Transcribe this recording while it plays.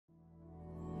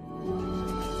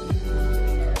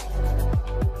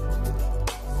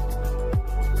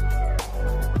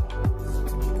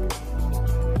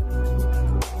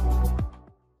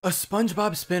A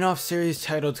SpongeBob spin-off series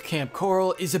titled Kamp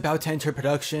Koral is about to enter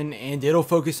production, and it'll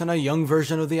focus on a young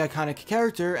version of the iconic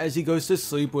character as he goes to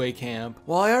sleepaway camp.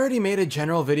 While I already made a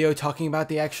general video talking about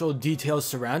the actual details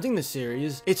surrounding the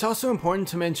series, it's also important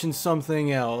to mention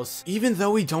something else. Even though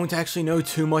we don't actually know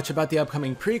too much about the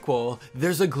upcoming prequel,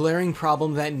 there's a glaring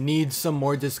problem that needs some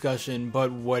more discussion,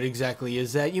 but what exactly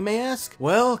is that, you may ask?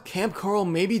 Well, Kamp Koral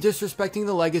may be disrespecting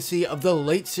the legacy of the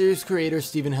late series creator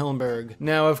Stephen Hillenburg.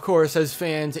 Now, of course, as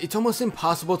fans, it's almost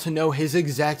impossible to know his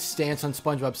exact stance on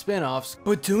SpongeBob spin-offs,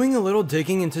 but doing a little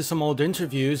digging into some old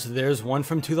interviews, there's one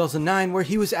from 2009 where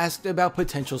he was asked about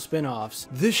potential spin-offs.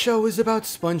 This show is about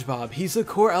SpongeBob, he's the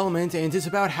core element, and it's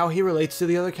about how he relates to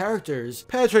the other characters.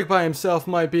 Patrick by himself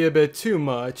might be a bit too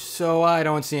much, so I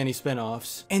don't see any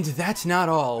spin-offs. And that's not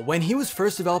all. When he was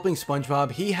first developing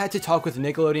SpongeBob, he had to talk with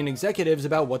Nickelodeon executives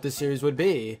about what the series would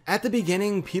be. At the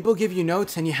beginning, people give you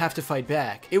notes and you have to fight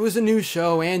back. It was a new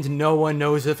show and no one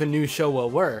knows if a new show will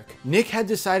work. Nick had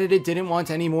decided it didn't want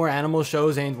any more animal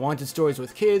shows and wanted stories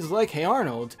with kids like Hey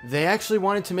Arnold. They actually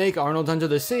wanted to make Arnold Under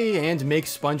the Sea and make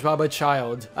SpongeBob a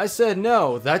child. I said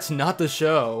no, that's not the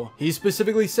show. He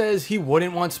specifically says he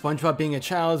wouldn't want SpongeBob being a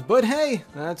child, but hey,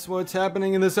 that's what's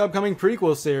happening in this upcoming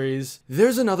prequel series.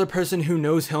 There's another person who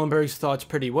knows Hillenburg's thoughts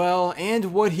pretty well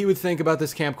and what he would think about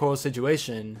this Kamp Koral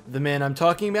situation. The man I'm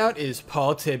talking about is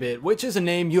Paul Tibbitt, which is a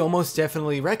name you almost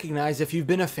definitely recognize if you've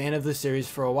been a fan of the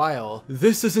series for a while.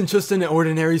 This isn't just an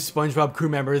ordinary SpongeBob crew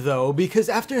member though, because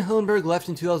after Hillenburg left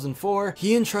in 2004,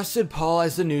 he entrusted Paul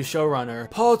as the new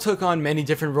showrunner. Paul took on many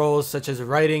different roles such as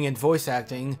writing and voice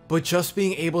acting, but just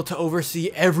being able to oversee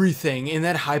everything in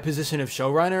that high position of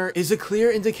showrunner is a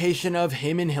clear indication of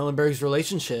him and Hillenburg's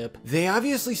relationship. They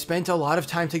obviously spent a lot of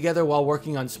time together while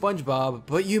working on SpongeBob,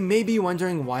 but you may be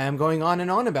wondering why I'm going on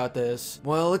and on about this.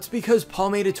 Well, it's because Paul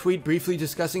made a tweet briefly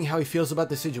discussing how he feels about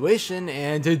the situation,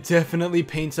 and it definitely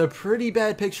paints a pretty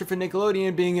bad picture for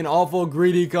Nickelodeon being an awful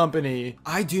greedy company.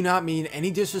 I do not mean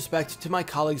any disrespect to my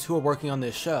colleagues who are working on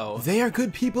this show. They are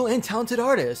good people and talented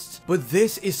artists, but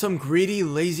this is some greedy,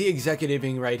 lazy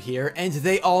executiving right here, and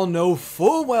they all know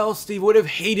full well Steve would have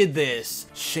hated this.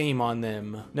 Shame on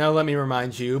them. Now let me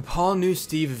remind you, Paul knew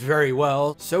Steve very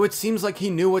well, so it seems like he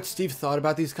knew what Steve thought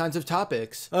about these kinds of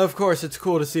topics. Of course, it's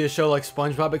cool to see a show like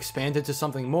SpongeBob expand into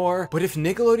something more, but if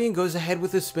Nickelodeon goes ahead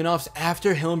with the spin-offs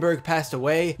after Hillenburg passed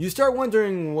away, you start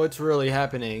wondering what's really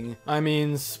happening. I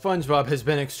mean, SpongeBob has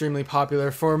been extremely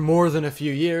popular for more than a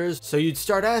few years, so you'd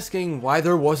start asking why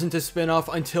there wasn't a spin-off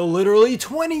until literally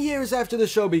 20 years after the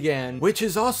show began, which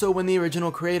is also when the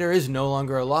original creator is no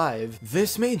longer alive.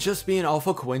 This may just be an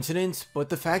awful coincidence, but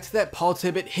the fact that Paul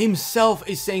Tibbitt himself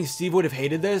is saying Steve would have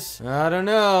hated this? I don't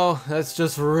know, that's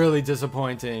just really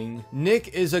disappointing. Nick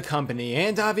is a company,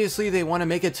 and obviously they want to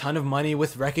make a ton of money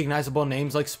with recognizable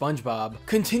names like SpongeBob.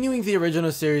 Continuing the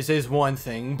original series is one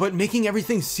thing, but making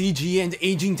everything CG and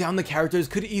aging down the characters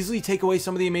could easily take away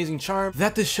some of the amazing charm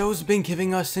that the show's been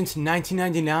giving us since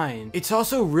 1999. It's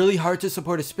also really hard to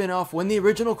support a spin-off when the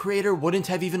original creator wouldn't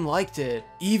have even liked it.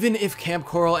 Even if Kamp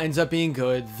Koral ends up being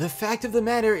good, the fact of the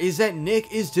matter is that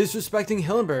Nick is disrespecting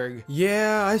Hillenburg.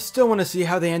 Yeah, I still want to see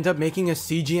how they end up making a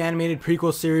CG-animated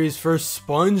prequel series for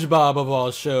SpongeBob of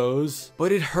all shows,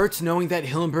 but it hurts knowing that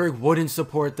Hillenburg wouldn't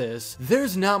support this.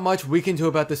 There's not much we can do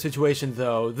about the situation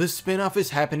though. The spin-off is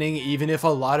happening even if a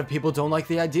lot of people don't like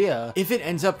the idea. If it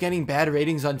ends up getting bad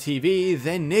ratings on TV,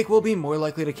 then Nick will be more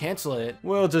likely to cancel it.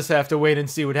 We'll just have to wait and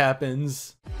see what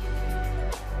happens.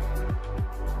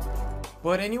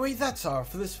 But anyway, that's all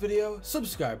for this video.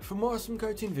 Subscribe for more awesome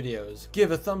cartoon videos.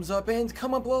 Give a thumbs up and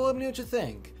comment below, let me know what you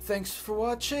think. Thanks for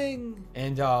watching,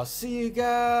 and I'll see you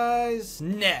guys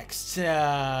next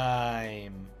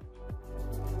time.